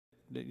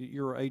that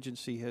your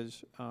agency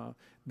has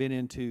been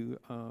into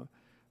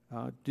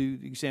do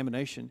the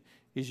examination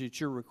is that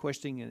you're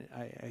requesting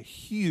a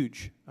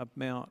huge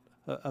amount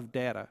of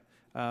data.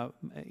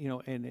 You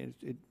know, and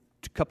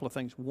a couple of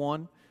things.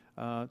 One,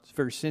 it's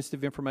very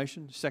sensitive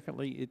information.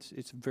 Secondly,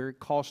 it's very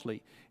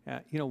costly.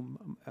 You know,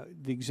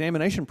 the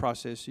examination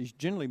process is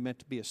generally meant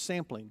to be a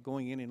sampling,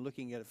 going in and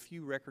looking at a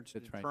few records to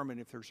determine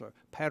if there's a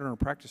pattern or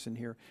practice in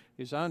here.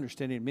 As I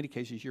understand it, in many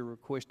cases, you're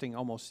requesting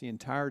almost the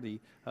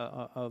entirety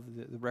of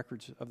the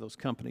records of those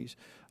companies.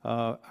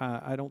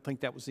 I don't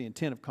think that was the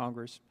intent of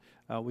Congress.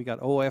 We got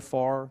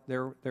OFR,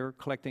 they're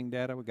collecting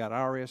data. We got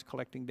IRS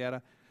collecting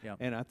data. Yeah.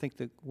 And I think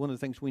that one of the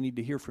things we need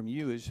to hear from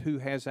you is who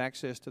has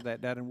access to that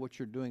data and what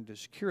you're doing to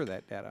secure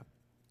that data.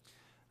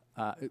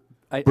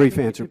 Brief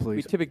answer, please.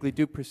 We typically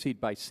do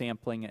proceed by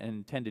sampling and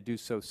intend to do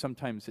so.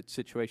 Sometimes it's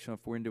situational.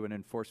 If we're into an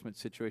enforcement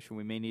situation,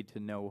 we may need to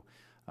know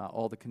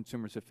all the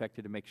consumers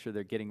affected to make sure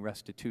they're getting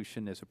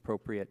restitution as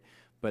appropriate.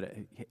 But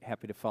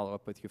happy to follow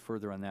up with you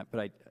further on that.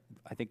 But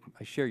I think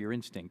I share your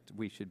instinct.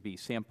 We should be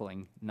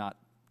sampling, not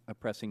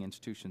oppressing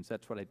institutions.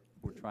 That's what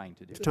we're trying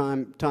to do.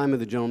 Time of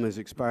the gentleman has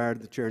expired.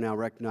 The chair now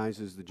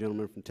recognizes the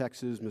gentleman from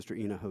Texas, Mr.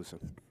 Hinojosa.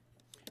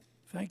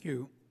 Thank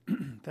you.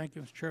 Thank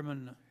you, Mr.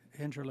 Chairman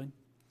Hingerling.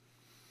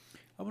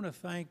 I want to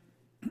thank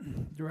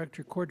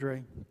Director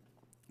Cordray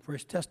for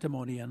his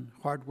testimony and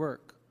hard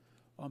work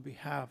on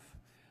behalf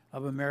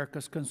of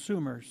America's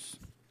consumers.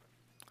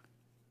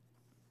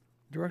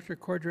 Director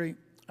Cordray,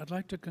 I'd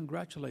like to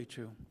congratulate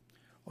you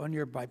on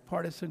your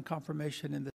bipartisan confirmation in the